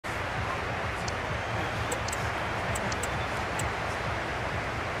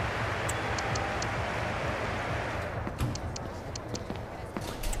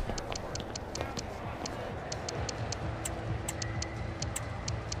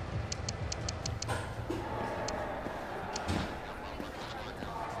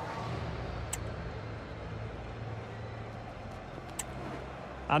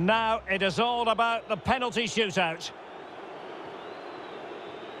And now it is all about the penalty shootout.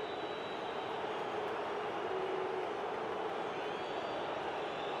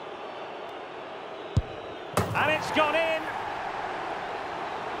 And it's gone in.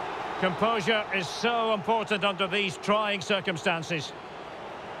 Composure is so important under these trying circumstances.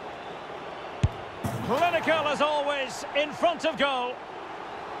 Clinical as always, in front of goal.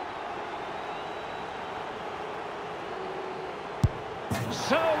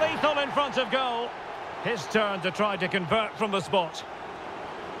 So lethal in front of goal. His turn to try to convert from the spot.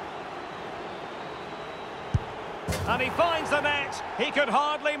 And he finds the net. He could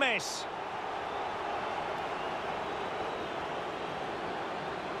hardly miss.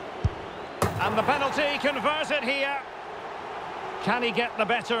 And the penalty converted here. Can he get the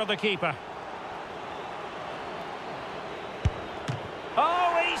better of the keeper?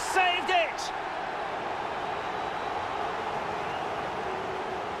 Oh, he saved it!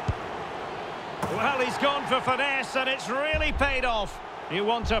 Well, he's gone for finesse, and it's really paid off. You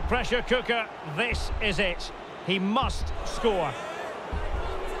want a pressure cooker, this is it. He must score.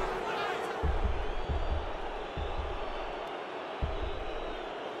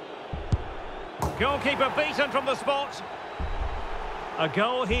 Goalkeeper beaten from the spot. A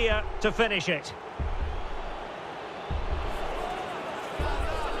goal here to finish it.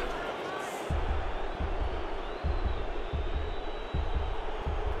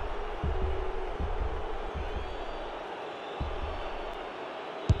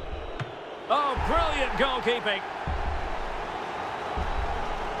 Oh, brilliant goalkeeping.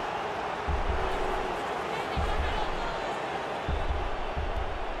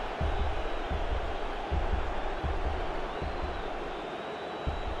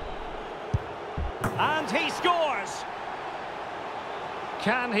 And he scores!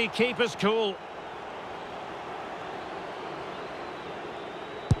 Can he keep his cool?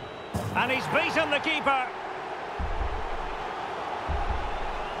 And he's beaten the keeper.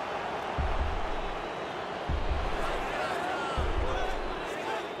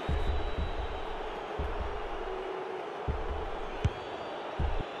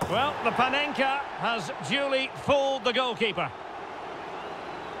 Well, the Panenka has duly fooled the goalkeeper.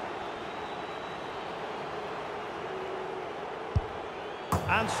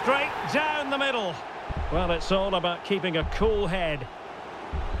 And straight down the middle. Well, it's all about keeping a cool head.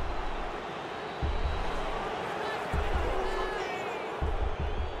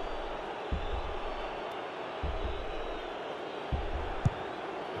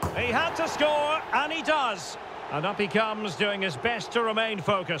 He had to score, and he does. And up he comes, doing his best to remain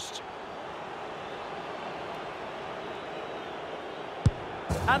focused.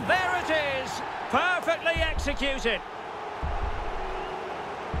 And there it is, perfectly executed.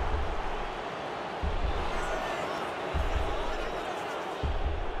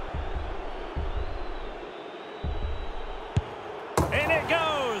 In it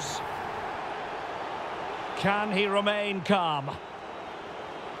goes. Can he remain calm?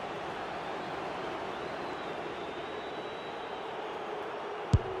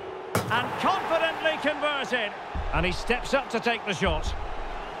 And confidently converted. And he steps up to take the shot.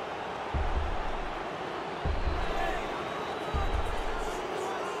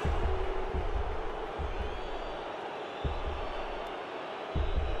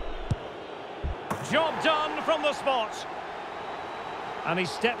 Job done from the spot. And he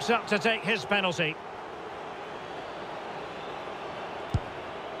steps up to take his penalty.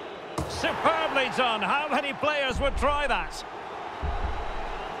 Superbly done. How many players would try that?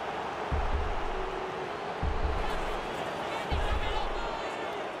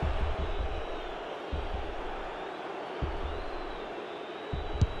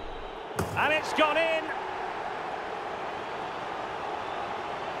 And it's gone in.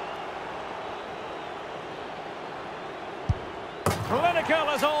 Clinical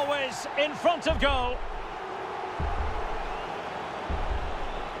as always, in front of goal.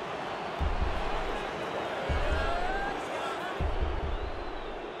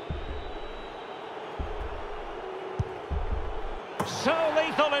 So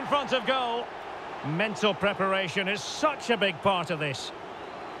lethal in front of goal. Mental preparation is such a big part of this.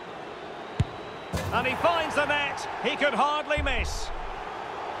 And he finds the net. He could hardly miss.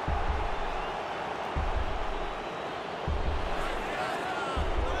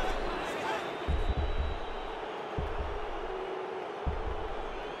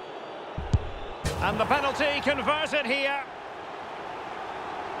 And the penalty converted here.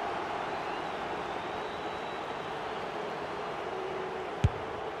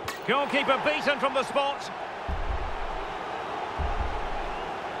 Goalkeeper beaten from the spot.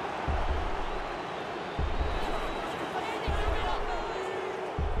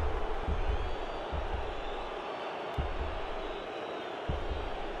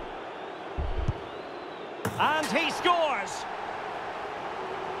 And he scores!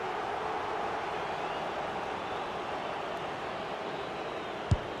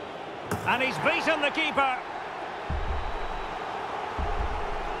 And he's beaten the keeper.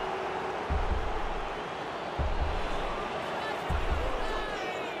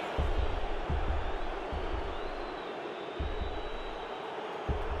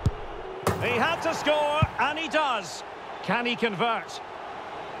 He had to score, and he does. Can he convert?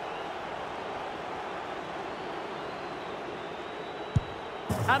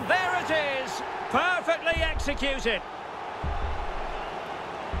 And there it is, perfectly executed.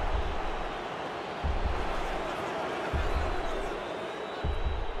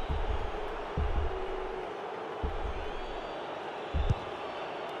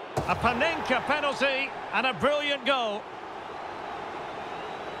 A Panenka penalty and a brilliant goal.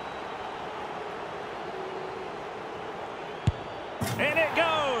 In it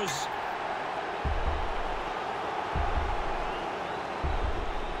goes.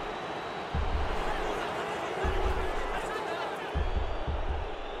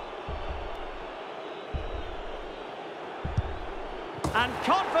 And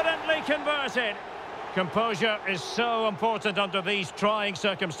confidently converted. Composure is so important under these trying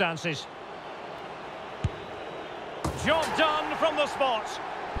circumstances. Job done from the spot.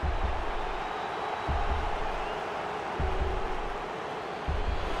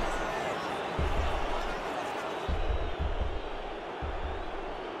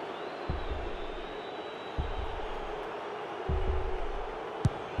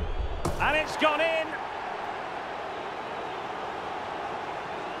 And it's gone in.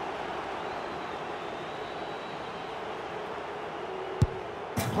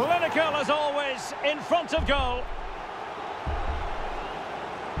 Clinical as always, in front of goal.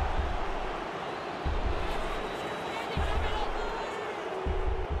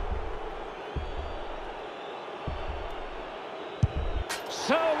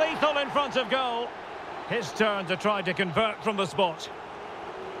 So lethal in front of goal. His turn to try to convert from the spot.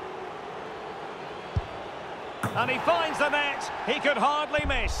 And he finds the net. He could hardly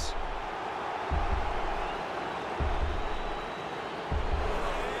miss.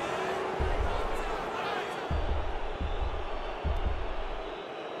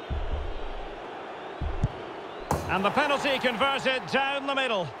 And the penalty converted down the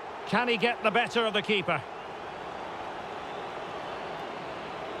middle. Can he get the better of the keeper?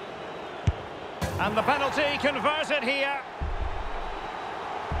 And the penalty converted here.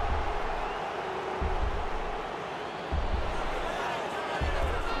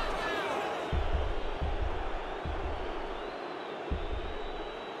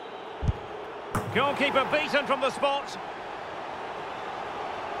 Goalkeeper beaten from the spot.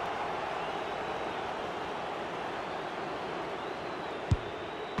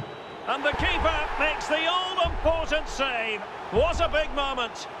 And the keeper makes the all-important save. What a big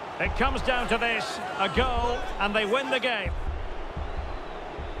moment. It comes down to this, a goal, and they win the game.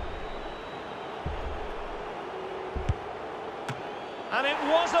 And it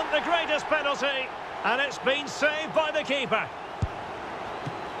wasn't the greatest penalty, and it's been saved by the keeper.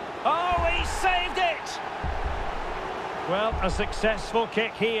 Oh, he saved it! Well, a successful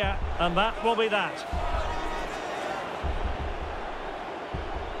kick here, and that will be that.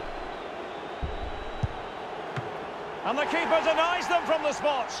 And the keeper denies them from the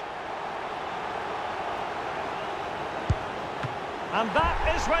spot. And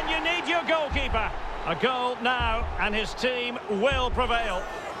that is when you need your goalkeeper. A goal now, and his team will prevail.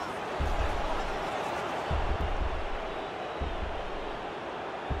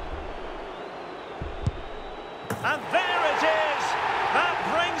 And there it is. That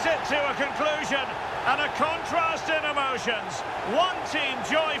brings it to a conclusion. And a contrast in emotions. One team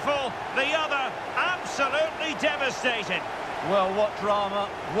joyful, the other absolutely devastated. Well, what drama,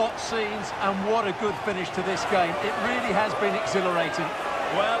 what scenes, and what a good finish to this game. It really has been exhilarating.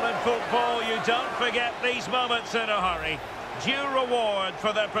 Well, in football, you don't forget these moments in a hurry. Due reward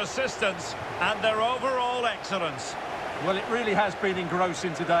for their persistence and their overall excellence. Well, it really has been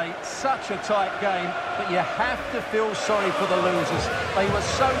engrossing today. Such a tight game, but you have to feel sorry for the losers. They were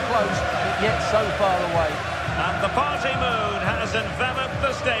so close, but yet so far away. And the party mood has enveloped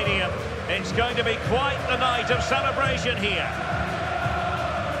the stadium. It's going to be quite the night of celebration here.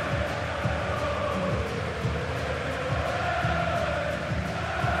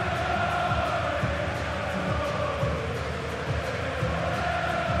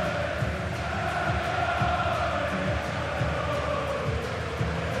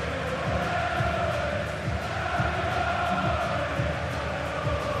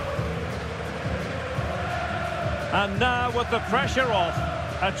 And now, with the pressure off,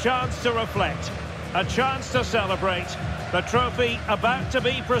 a chance to reflect. A chance to celebrate. The trophy about to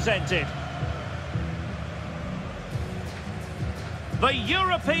be presented. The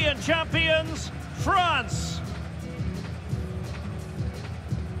European champions, France.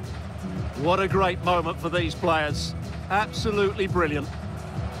 What a great moment for these players. Absolutely brilliant.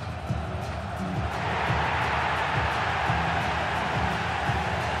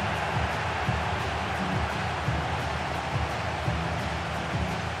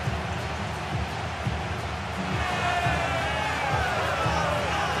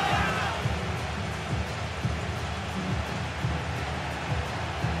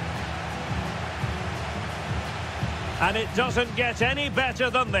 And it doesn't get any better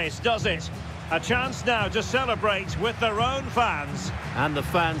than this, does it? A chance now to celebrate with their own fans. And the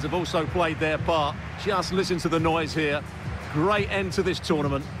fans have also played their part. Just listen to the noise here. Great end to this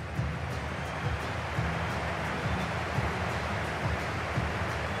tournament.